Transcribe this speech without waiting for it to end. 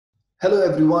Hello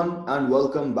everyone and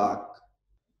welcome back.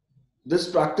 This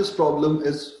practice problem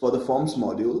is for the forms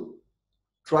module.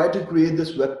 Try to create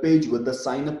this web page with the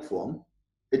sign up form.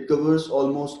 It covers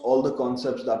almost all the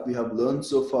concepts that we have learned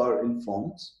so far in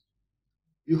forms.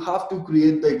 You have to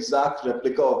create the exact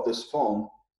replica of this form.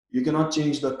 You cannot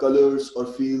change the colors or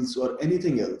fields or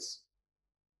anything else.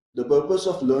 The purpose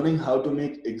of learning how to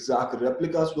make exact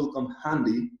replicas will come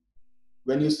handy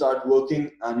when you start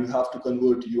working and you have to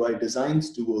convert UI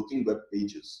designs to working web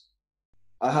pages.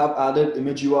 I have added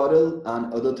image URL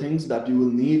and other things that you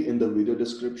will need in the video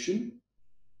description.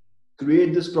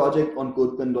 Create this project on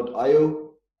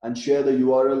codepin.io and share the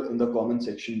URL in the comment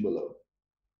section below.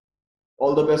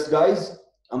 All the best, guys.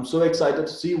 I'm so excited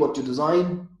to see what you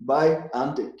design. Bye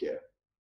and take care.